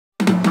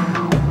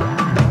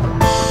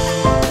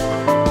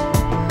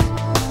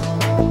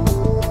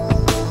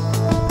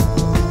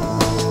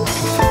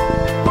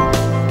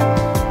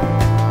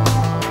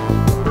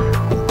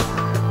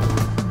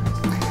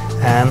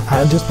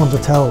just want to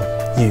tell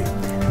you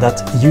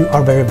that you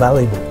are very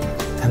valuable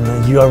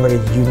and you are very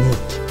unique.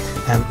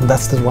 And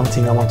that's the one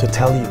thing I want to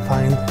tell you.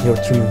 Find your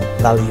true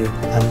value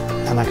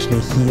and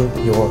actually heal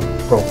your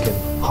broken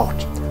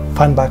heart.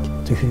 Find back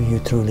to who you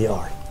truly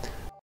are.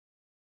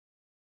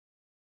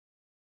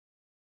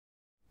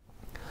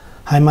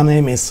 Hi, my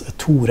name is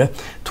Tore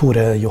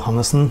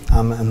Johannessen.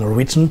 I'm a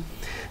Norwegian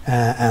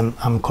and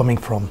I'm coming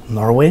from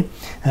Norway.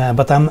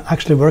 But I'm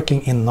actually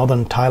working in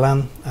northern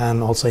Thailand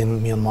and also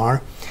in Myanmar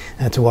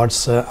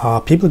towards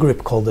a people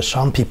group called the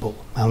Shan people.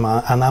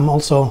 And I'm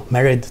also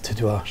married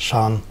to a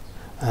Shan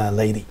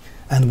lady.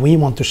 And we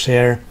want to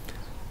share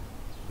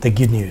the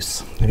good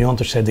news. We want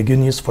to share the good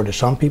news for the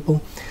Shan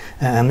people.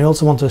 And we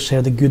also want to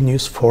share the good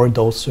news for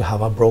those who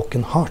have a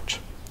broken heart.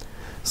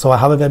 So I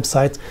have a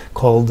website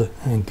called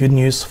Good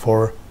News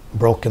for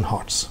Broken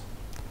Hearts.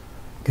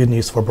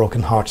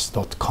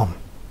 goodnewsforbrokenhearts.com.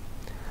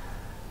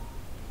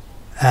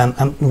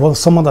 And well,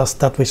 some of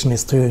that vision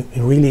is to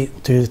really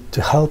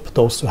to help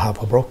those who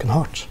have a broken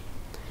heart.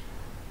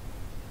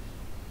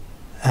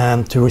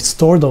 And to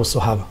restore those who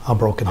have a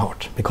broken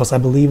heart. Because I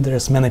believe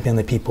there's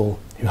many people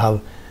who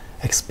have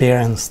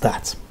experienced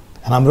that.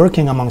 And I'm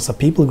working amongst a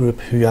people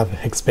group who have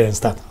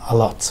experienced that a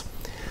lot.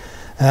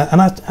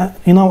 And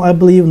I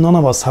believe none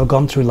of us have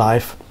gone through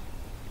life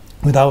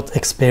without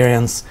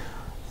experience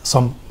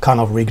some kind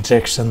of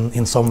rejection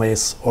in some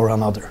ways or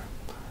another.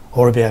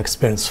 Or we have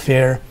experienced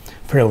fear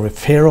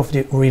of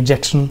the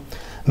rejection,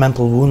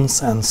 mental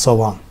wounds, and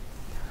so on.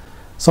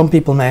 Some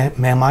people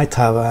might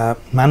have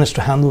managed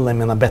to handle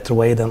them in a better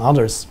way than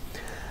others,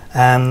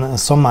 and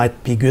some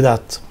might be good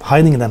at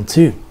hiding them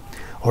too,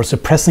 or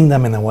suppressing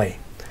them in a way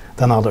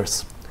than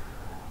others.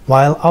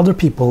 While other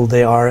people,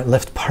 they are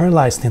left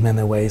paralyzed in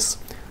many ways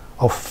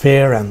of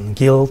fear and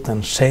guilt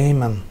and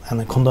shame and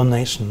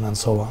condemnation and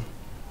so on.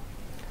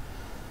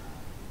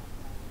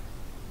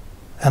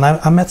 And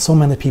I met so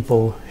many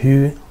people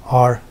who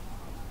have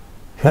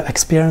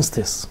experienced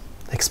this.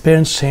 They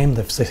experience shame,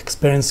 they've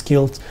experienced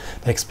guilt,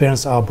 they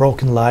experience our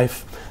broken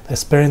life, they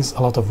experience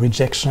a lot of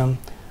rejection,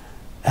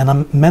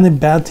 and many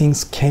bad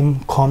things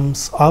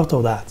comes out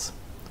of that.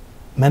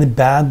 Many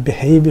bad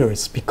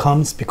behaviors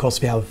becomes because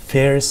we have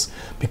fears,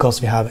 because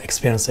we have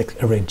experienced a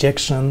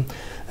rejection,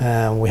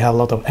 we have a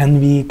lot of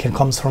envy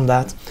comes from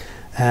that,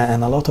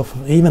 and a lot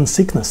of even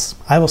sickness.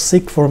 I was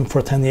sick for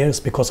 10 years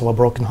because of a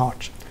broken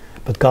heart,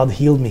 but God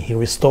healed me. He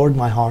restored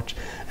my heart,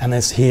 and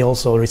as He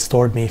also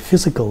restored me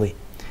physically.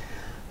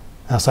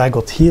 So I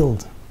got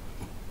healed.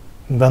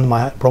 When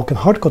my broken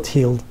heart got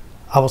healed,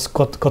 I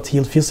got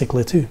healed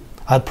physically too.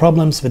 I had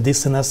problems with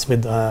dizziness,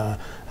 with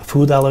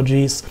food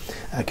allergies.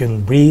 I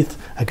couldn't breathe.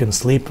 I couldn't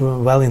sleep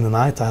well in the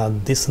night. I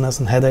had dizziness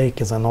and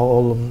headaches and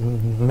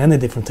many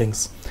different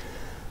things.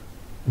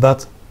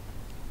 But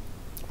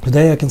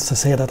today I can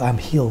say that I'm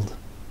healed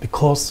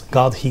because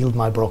God healed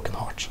my broken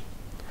heart.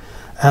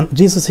 And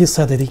Jesus, He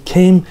said that He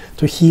came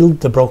to heal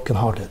the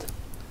brokenhearted.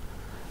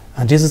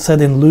 And Jesus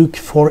said in Luke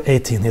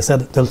 4:18, He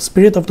said, "The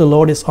Spirit of the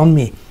Lord is on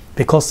me,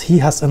 because He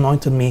has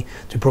anointed me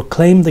to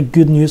proclaim the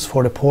good news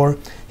for the poor.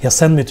 He has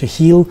sent me to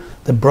heal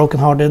the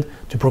brokenhearted,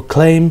 to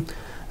proclaim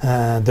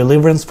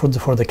deliverance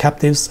for the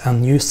captives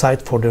and new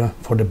sight for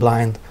the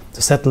blind,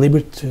 to set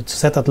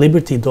at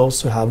liberty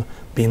those who have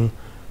been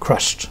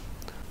crushed."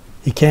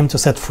 He came to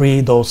set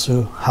free those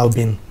who have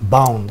been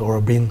bound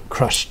or been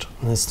crushed.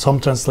 And some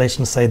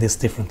translations say this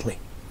differently.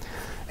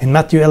 In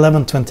Matthew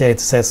 11:28 it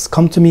says,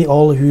 "Come to me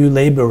all who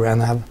labor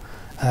and have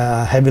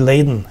heavy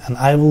laden, and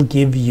I will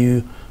give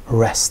you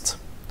rest."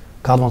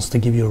 God wants to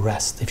give you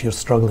rest if you're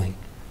struggling.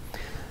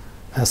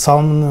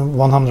 Psalm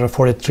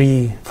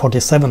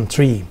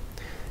 147:3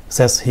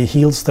 says, "He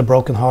heals the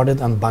brokenhearted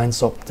and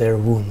binds up their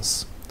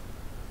wounds."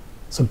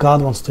 So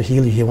God wants to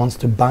heal you. He wants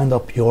to bind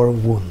up your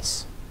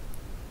wounds.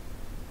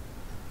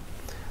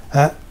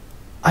 I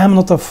am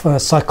not a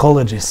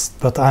psychologist,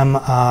 but I'm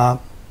a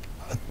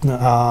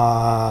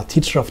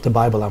teacher of the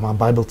Bible. I'm a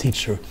Bible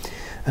teacher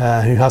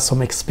who has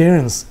some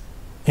experience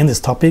in this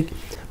topic,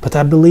 but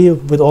I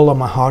believe with all of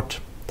my heart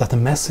that the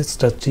message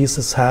that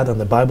Jesus had and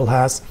the Bible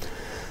has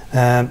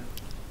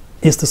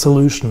is the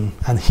solution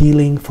and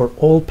healing for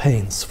all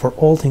pains, for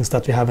all things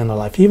that we have in our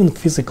life, even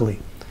physically,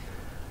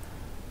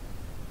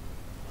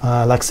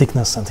 like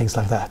sickness and things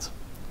like that.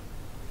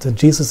 That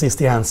Jesus is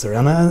the answer.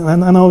 And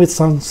I know it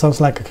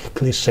sounds like a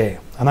cliche,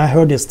 and I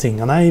heard this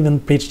thing, and I even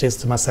preached this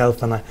to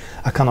myself, and I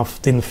kind of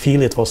didn't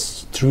feel it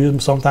was true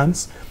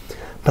sometimes.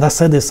 But I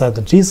said this,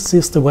 that Jesus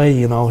is the way,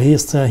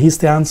 He's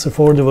the answer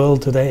for the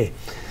world today.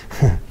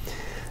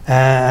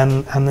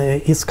 and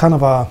it's kind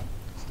of a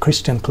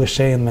Christian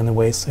cliche in many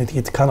ways.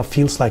 It kind of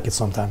feels like it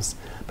sometimes.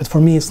 But for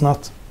me, it's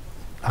not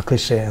a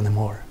cliche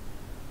anymore.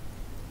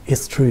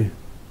 It's true.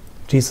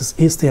 Jesus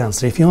is the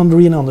answer. If you don't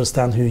really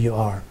understand who you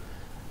are.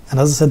 And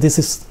as I said, this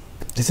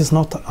is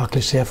not a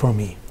cliche for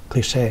me.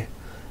 Cliche.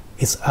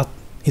 It's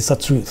a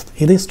truth.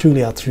 It is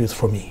truly a truth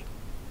for me.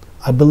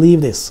 I believe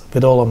this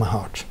with all of my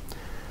heart.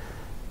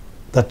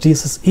 That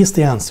Jesus is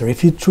the answer.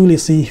 If you truly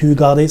see who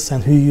God is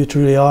and who you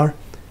truly are,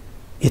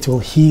 it will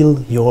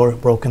heal your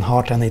broken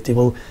heart, and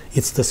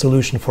it's the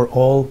solution for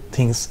all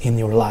things in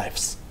your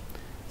lives,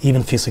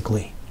 even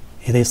physically.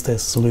 It is the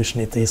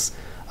solution. It is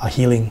a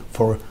healing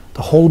for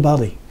the whole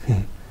body.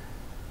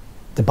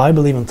 The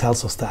Bible even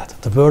tells us that.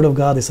 The Word of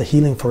God is a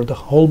healing for the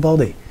whole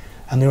body.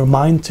 And your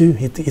mind too.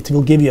 It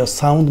will give you a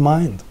sound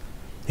mind.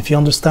 If you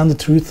understand the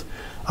truth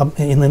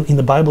in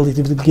the Bible, it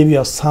will give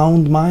you a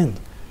sound mind.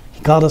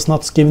 God has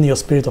not given you a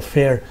spirit of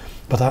fear,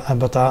 but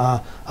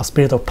a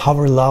spirit of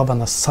power, love,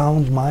 and a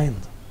sound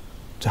mind.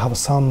 To have a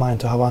sound mind,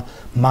 to have a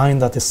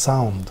mind that is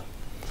sound.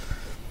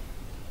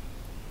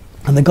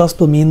 And the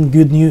gospel means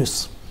good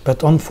news.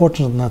 But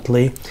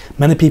unfortunately,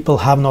 many people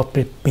have not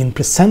been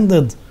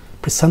presented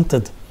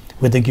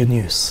with the good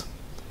news.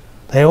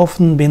 They have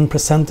often been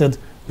presented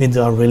with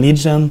a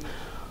religion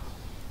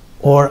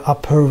or a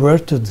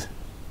perverted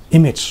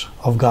image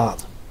of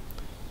God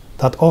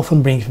that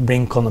often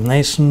bring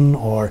condemnation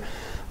or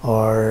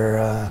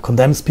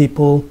condemns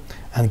people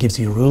and gives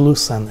you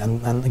rules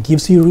and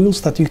gives you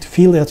rules that you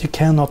feel that you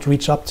cannot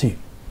reach up to.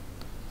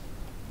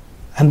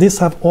 And this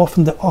have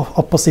often the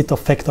opposite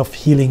effect of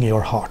healing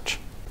your heart.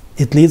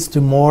 It leads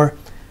to more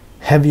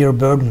heavier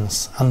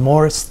burdens and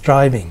more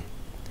striving.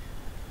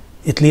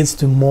 It leads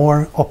to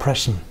more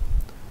oppression.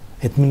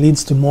 It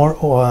leads to more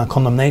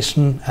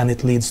condemnation, and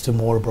it leads to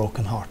more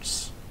broken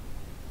hearts.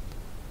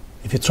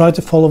 If you try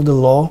to follow the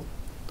law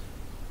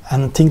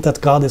and think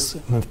that God is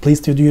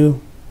pleased with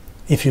you,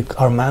 if you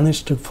are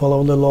managed to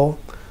follow the law,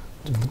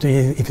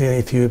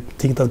 if you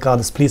think that God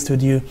is pleased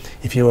with you,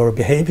 if your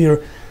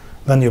behavior,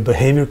 when your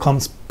behavior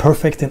comes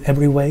perfect in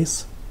every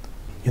ways,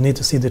 you need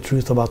to see the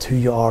truth about who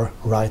you are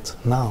right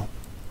now.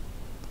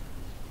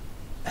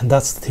 And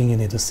that's the thing you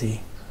need to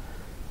see.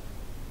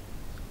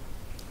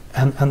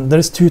 And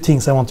there's two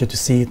things I want you to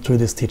see through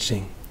this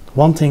teaching.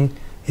 One thing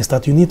is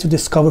that you need to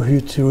discover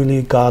who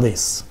truly God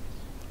is.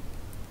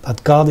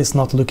 That God is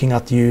not looking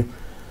at you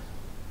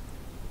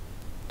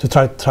to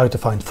try to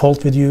find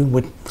fault with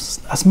you,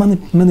 as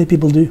many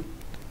people do.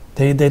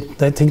 They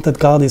think that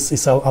God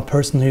is a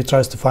person who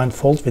tries to find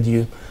fault with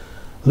you,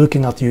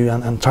 looking at you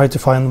and try to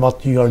find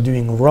what you are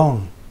doing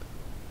wrong.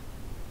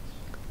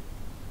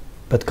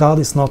 But God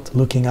is not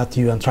looking at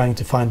you and trying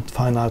to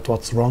find out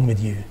what's wrong with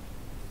you.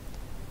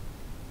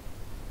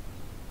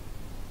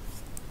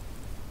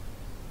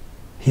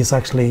 He's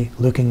actually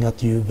looking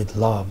at you with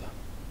love.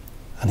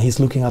 And He's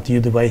looking at you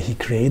the way He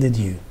created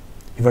you.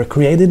 You were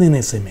created in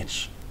His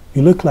image.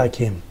 You look like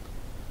Him.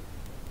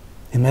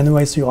 In many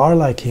ways you are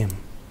like Him.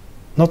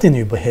 Not in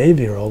your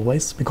behavior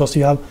always, because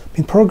you have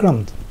been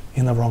programmed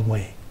in a wrong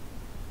way.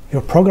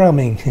 Your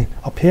programming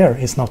up here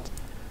is not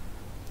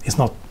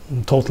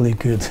totally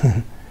good.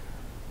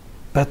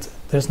 But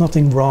there's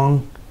nothing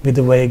wrong with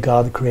the way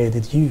God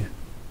created you.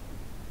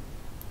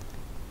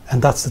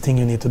 And that's the thing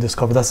you need to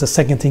discover. That's the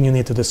second thing you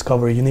need to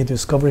discover. You need to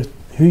discover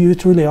who you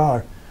truly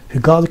are,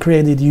 who God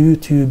created you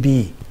to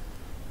be.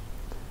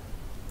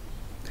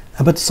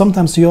 But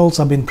sometimes you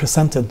also have been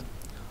presented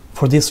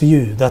for this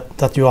view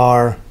that you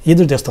are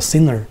either just a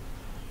sinner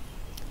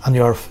and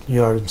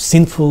you are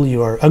sinful,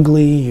 you are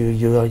ugly,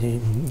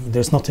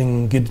 there's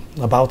nothing good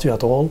about you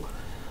at all,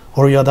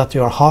 or that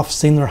you are half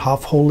sinner,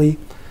 half holy,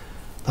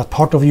 that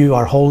part of you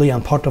are holy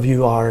and part of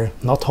you are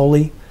not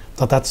holy,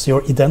 that's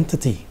your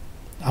identity.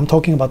 I'm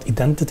talking about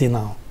identity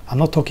now. I'm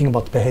not talking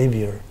about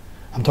behavior.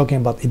 I'm talking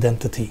about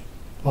identity.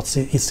 What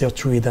is your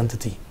true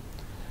identity?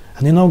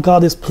 And you know,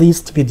 God is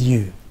pleased with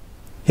you.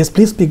 He's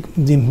pleased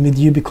with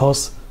you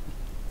because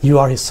you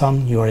are His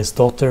son, you are His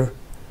daughter,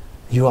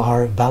 you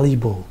are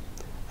valuable.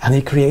 And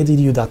He created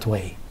you that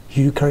way.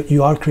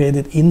 You are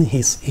created in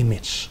His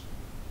image.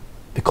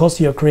 Because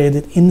you are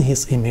created in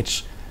His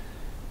image,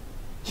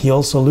 He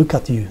also looks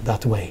at you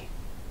that way.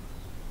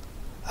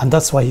 And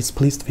that's why He's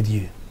pleased with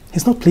you.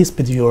 He's not pleased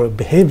with your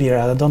behavior,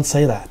 I don't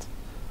say that.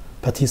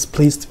 But He's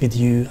pleased with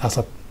you as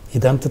an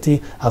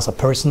identity, as a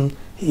person.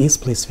 He is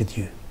pleased with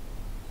you.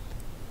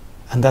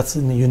 And that's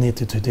you need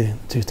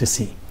to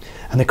see.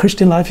 And the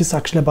Christian life is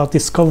actually about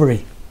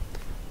discovery.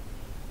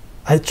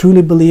 I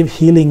truly believe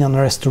healing and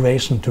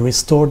restoration, to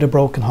restore the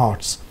broken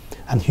hearts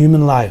and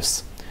human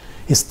lives,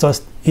 is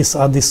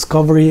a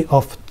discovery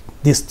of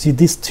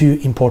these two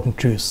important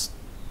truths.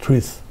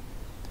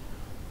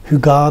 Who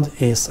God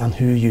is and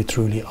who you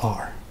truly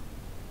are.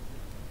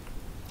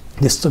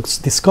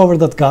 Discover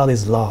that God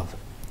is love.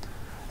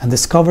 And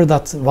discover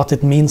that what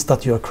it means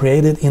that you are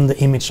created in the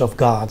image of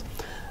God,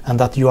 and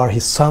that you are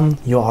His son,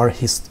 you are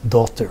His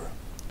daughter.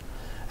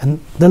 And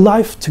the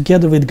life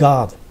together with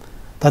God,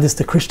 that is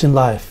the Christian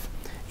life,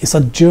 is a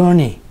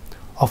journey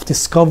of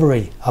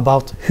discovery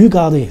about who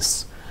God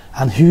is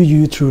and who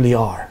you truly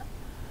are.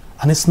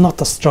 And it's not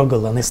a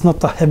struggle and it's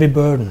not a heavy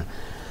burden,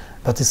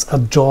 but it's a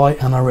joy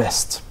and a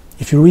rest.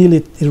 If you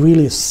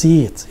really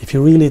see it, if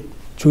you really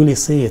truly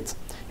see it,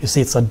 you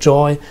see it's a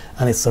joy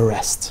and it's a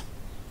rest.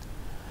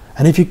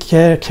 And if you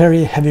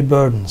carry heavy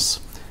burdens,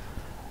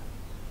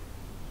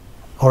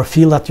 or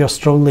feel that you're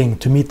struggling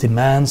to meet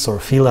demands, or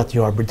feel that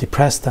you are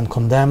depressed and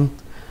condemned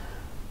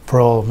for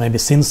all maybe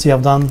sins you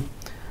have done,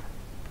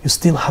 you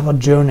still have a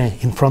journey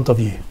in front of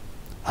you.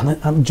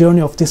 a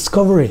journey of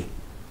discovery.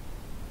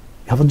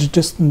 You have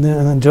just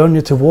a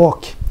journey to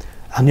walk,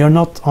 and you're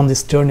not on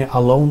this journey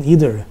alone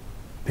either,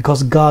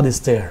 because God is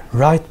there,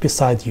 right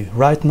beside you,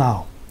 right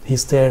now.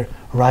 He's there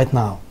right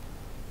now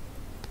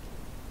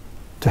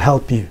to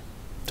help you,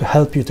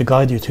 to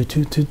guide you,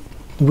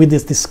 with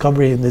this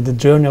discovery, the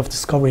journey of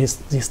discovery.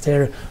 He's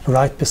there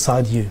right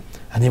beside you,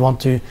 and He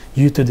wants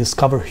you to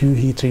discover who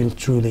He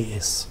truly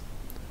is.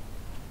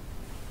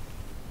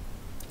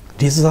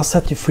 Jesus has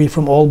set you free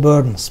from all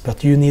burdens,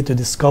 but you need to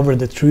discover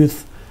the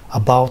truth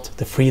about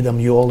the freedom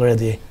you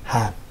already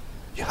have.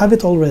 You have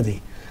it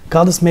already.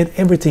 God has made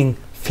everything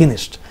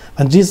finished.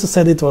 When Jesus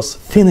said it was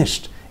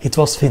finished, it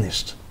was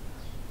finished.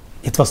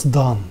 It was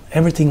done.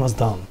 Everything was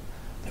done.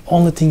 The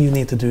only thing you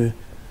need to do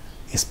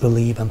is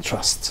believe and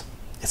trust.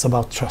 It's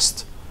about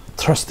trust.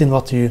 Trust in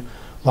what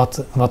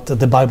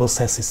the Bible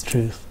says is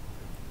truth,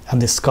 and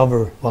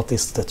discover what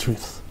is the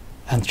truth,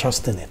 and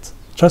trust in it.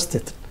 Trust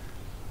it.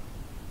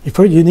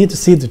 You need to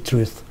see the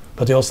truth,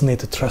 but you also need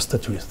to trust the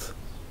truth.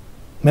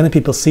 Many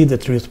people see the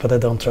truth, but they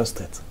don't trust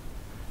it.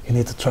 You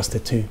need to trust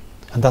it too,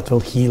 and that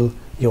will heal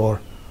your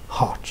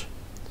heart.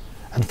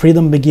 And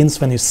freedom begins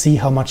when you see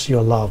how much you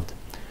are loved.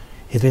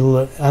 It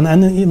will,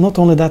 and not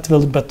only that,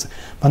 but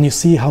when you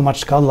see how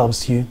much God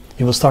loves you,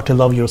 you will start to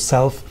love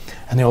yourself,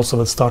 and you also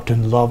will start to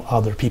love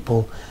other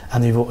people,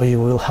 and you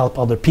will help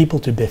other people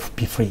to be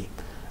free.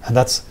 And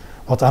that's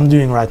what I'm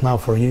doing right now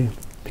for you,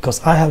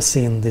 because I have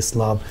seen this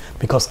love,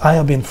 because I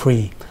have been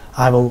free.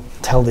 I will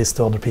tell this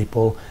to other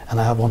people, and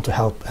I want to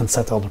help and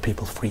set other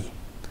people free.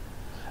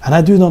 And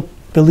I do not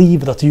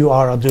believe that you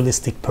are a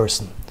dualistic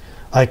person,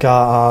 like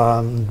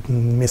a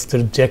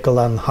Mr. Jekyll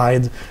and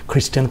Hyde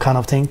Christian kind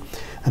of thing,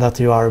 and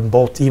that you are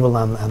both evil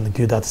and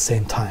good at the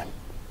same time.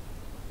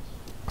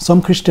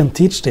 Some Christians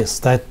teach this,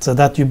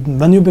 that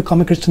when you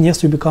become a Christian,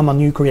 yes, you become a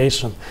new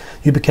creation.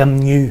 You become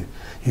new.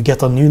 You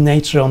get a new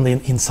nature on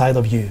the inside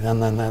of you,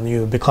 and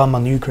you become a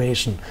new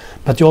creation.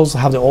 But you also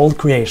have the old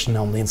creation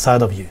on the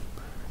inside of you.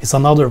 It's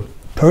another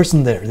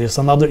person there. There's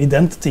another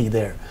identity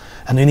there,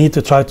 and you need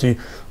to try to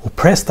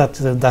oppress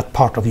that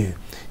part of you.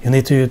 You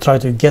need to try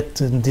to get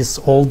this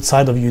old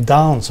side of you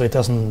down so it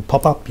doesn't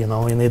pop up. You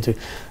know, you need to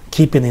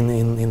keep it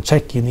in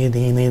check. You need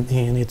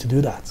to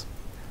do that.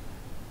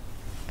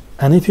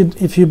 And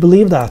if you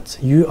believe that,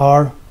 you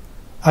are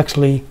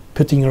actually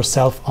putting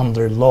yourself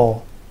under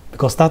law,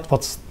 because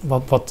that's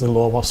what the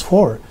law was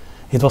for.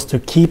 It was to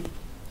keep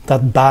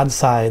that bad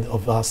side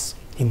of us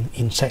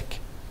in check.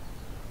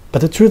 But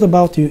the truth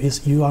about you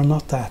is you are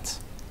not that.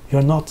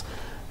 You're not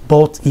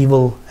both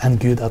evil and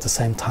good at the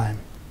same time.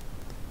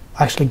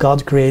 Actually,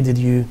 God created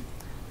you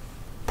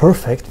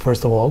perfect,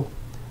 first of all,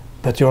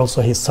 but you're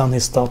also His son,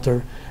 His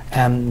daughter,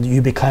 and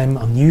you became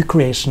a new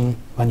creation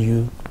when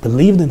you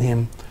believed in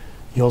Him.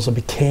 You also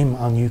became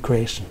a new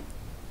creation.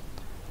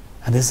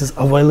 And this is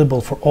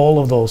available for all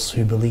of those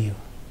who believe.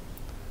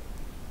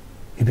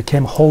 You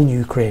became a whole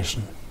new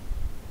creation.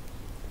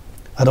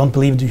 I don't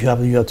believe you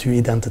have two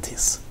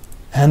identities.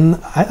 And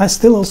I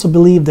still also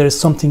believe there is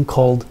something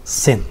called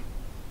sin.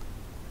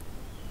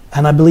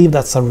 And I believe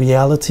that's a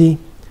reality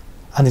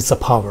and it's a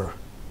power.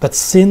 But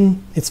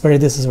sin, this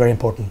is very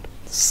important.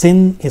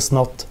 Sin is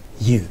not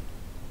you.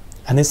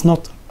 And it's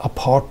not a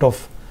part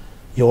of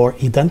your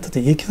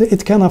identity.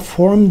 It can have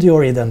formed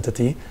your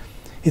identity.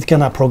 It can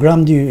have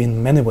programmed you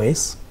in many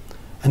ways.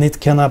 And it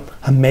can have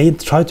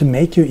tried to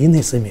make you in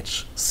His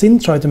image. Sin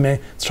tries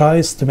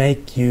to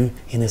make you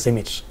in His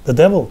image. The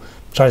devil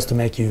tries to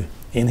make you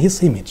in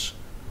his image.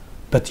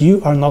 But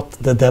you are not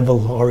the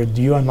devil, or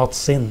you are not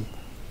sin.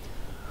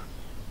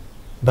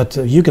 But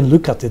you can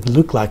look at it,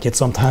 look like it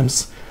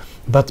sometimes,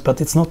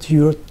 but it's not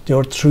your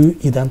true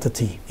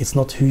identity. It's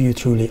not who you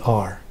truly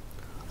are.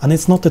 And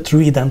it's not the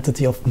true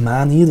identity of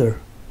man either,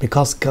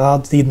 because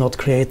God did not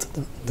create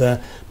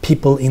the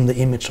people in the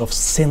image of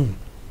sin.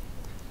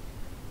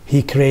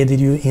 He created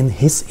you in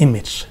His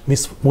image,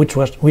 which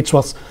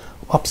was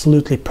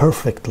absolutely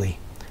perfectly.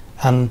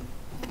 And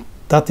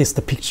that is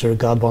the picture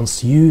God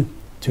wants you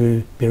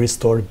to be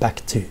restored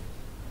back to.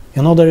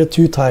 You know, there are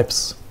two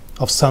types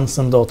of sons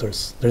and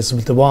daughters. There's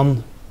the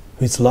one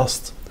who is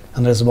lost,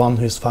 and there's one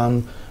who has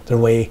found their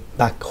way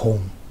back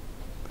home.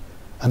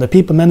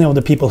 And many of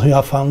the people who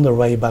have found their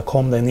way back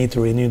home, they need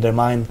to renew their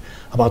mind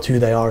about who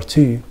they are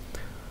too.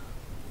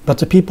 But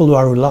the people who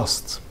are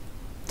lost,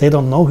 they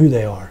don't know who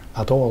they are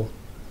at all.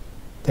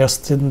 They're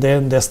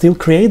still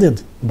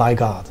created by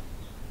God.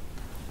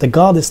 The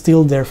God is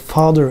still their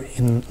father.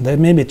 They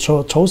may be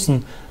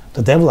chosen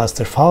the devil as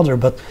their father,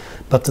 but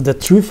the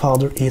true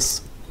father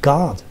is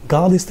God.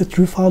 God is the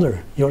true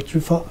father.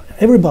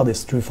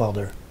 Everybody's true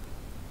father.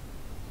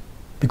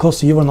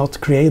 Because you were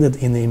not created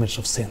in the image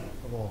of sin.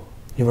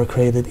 You were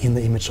created in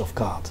the image of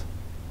God.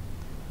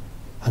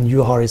 And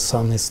you are His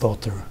son, His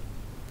daughter.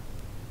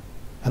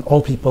 And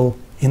all people,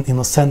 in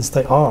a sense,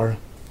 they are.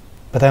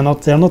 But they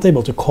are not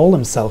able to call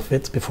themselves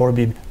it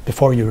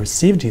before you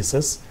receive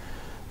Jesus.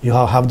 You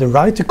have the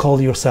right to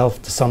call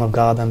yourself the son of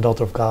God and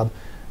daughter of God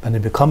when you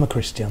become a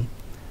Christian.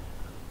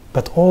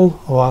 But all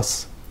of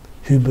us,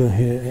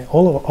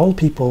 all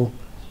people,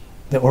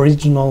 the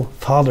original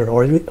father,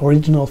 or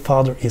original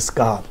father is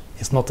God.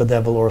 It's not the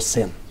devil or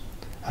sin.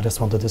 I just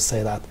wanted to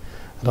say that.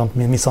 Don't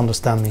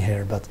misunderstand me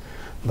here, but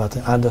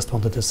I just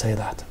wanted to say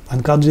that.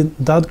 And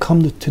God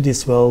come to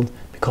this world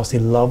because he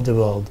loved the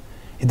world.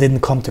 He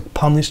didn't come to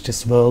punish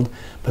this world,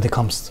 but he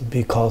comes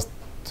because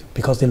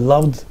he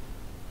loved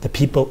the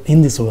people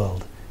in this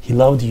world. He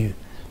loved you.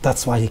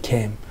 That's why he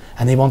came.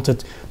 And he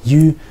wanted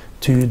you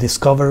to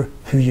discover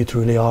who you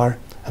truly are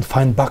and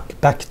find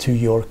back to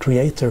your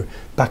creator,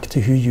 back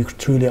to who you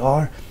truly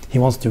are. He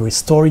wants to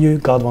restore you.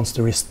 God wants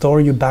to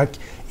restore you back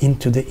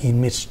into the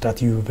image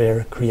that you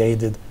were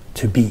created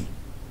to be.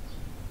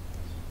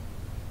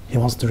 He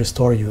wants to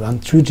restore you.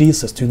 And through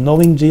Jesus, through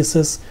knowing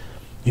Jesus,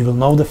 you will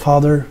know the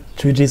Father.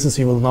 Through Jesus,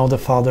 you will know the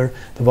Father,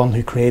 the one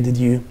who created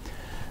you.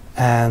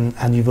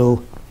 And you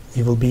will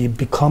be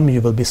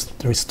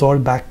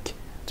restored back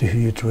to who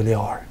you truly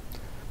are.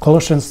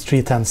 Colossians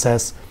 3:10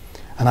 says,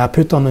 "And I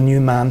put on a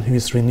new man who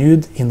is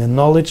renewed in the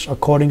knowledge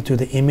according to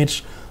the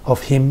image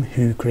of him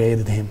who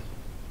created him."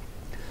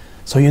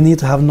 So you need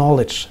to have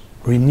knowledge,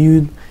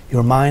 renewed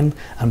your mind,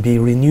 and be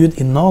renewed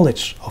in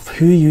knowledge of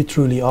who you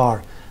truly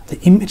are, the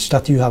image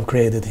that you have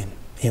created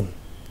in.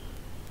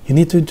 You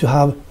need to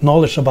have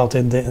knowledge about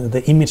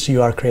the image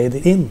you are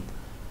created in.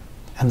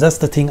 And that's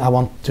the thing I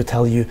want to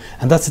tell you,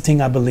 and that's the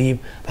thing I believe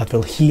that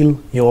will heal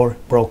your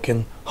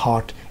broken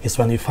heart, is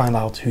when you find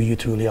out who you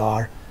truly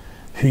are,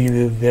 who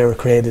you were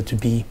created to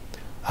be.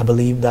 I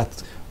believe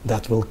that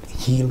will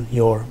heal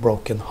your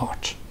broken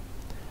heart.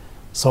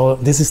 So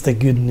this is the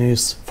good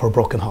news for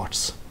broken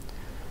hearts.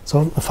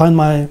 So find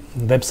my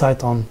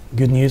website on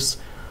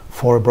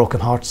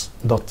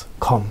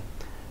goodnewsforbrokenhearts.com,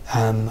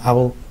 and I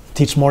will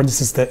teach more.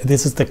 This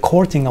is the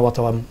core thing of what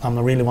I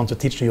really want to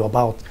teach you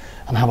about,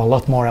 and I have a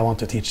lot more I want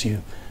to teach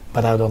you,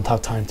 but I don't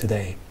have time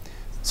today.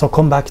 So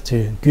come back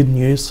to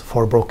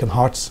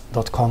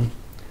goodnewsforbrokenhearts.com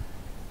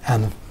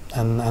and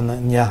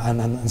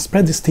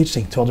spread this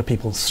teaching to other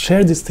people.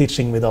 Share this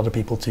teaching with other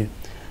people too.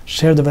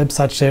 Share the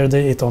website, share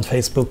it on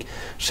Facebook,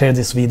 share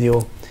this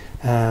video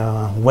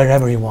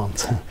wherever you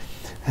want,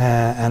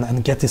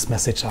 and get this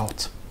message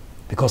out,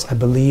 because I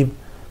believe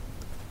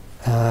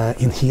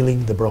in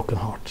healing the broken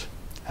heart.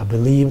 I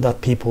believe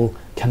that people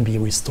can be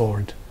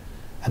restored,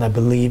 and I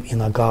believe in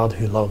a God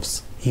who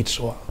loves each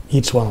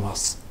one of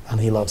us,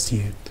 and he loves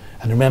you.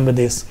 And remember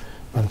this,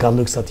 when God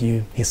looks at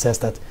you, he says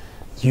that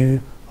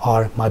you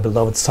are my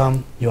beloved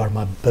son, you are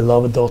my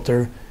beloved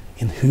daughter,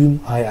 in whom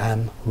I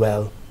am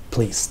well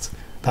pleased.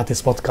 That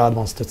is what God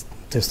wants to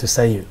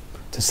say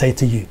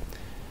to you.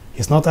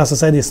 He's not, as I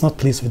said, he's not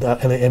pleased with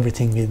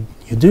everything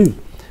you do,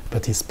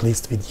 but he's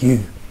pleased with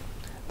you.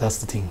 That's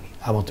the thing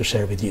I want to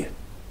share with you.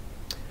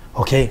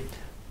 Okay,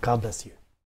 God bless you.